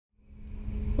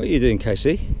What are you doing,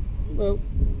 Casey? Well,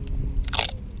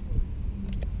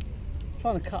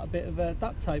 trying to cut a bit of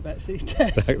duct tape actually.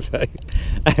 Duct tape.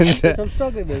 And, Which I'm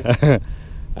struggling with.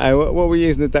 And what were we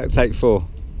using the duct tape for?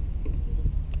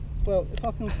 Well, if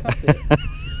I can cut it,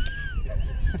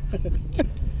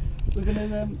 we're going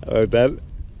to... Well done.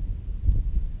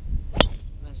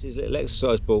 That's his little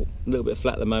exercise ball. A little bit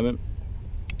flat at the moment,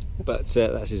 but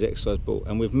that's his exercise ball.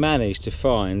 And we've managed to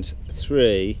find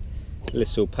 3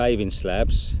 little paving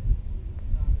slabs.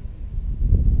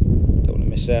 Don't want to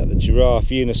miss out the giraffe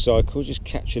unicycle. Just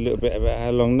capture a little bit about how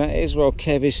long that is while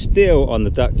Kev is still on the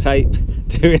duct tape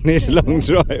doing his long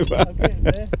driver.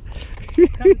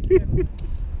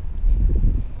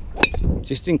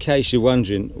 Just in case you're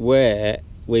wondering where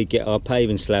we get our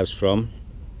paving slabs from,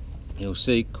 you'll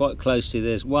see quite closely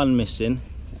there's 1 missing,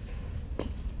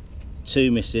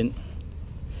 2 missing,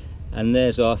 and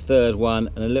there's our 3rd one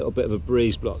and a little bit of a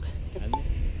breeze block.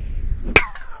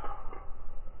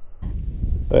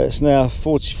 It's now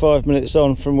 45 minutes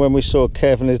on from when we saw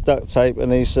Kev and his duct tape,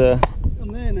 and he's I'm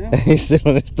there now. he's still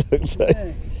on his duct tape.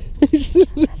 Yeah. He's still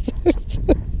on his duct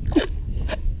tape.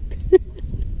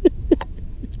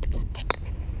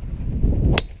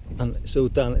 And it's all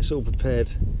done, it's all prepared.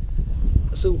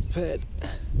 It's all prepared.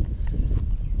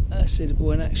 Let's see the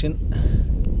ball in action.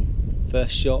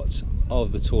 First shot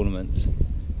of the tournament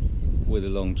with a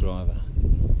long driver.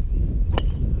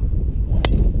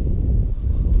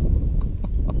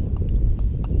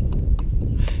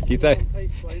 You don't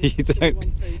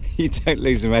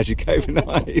lose the magic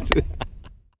overnight.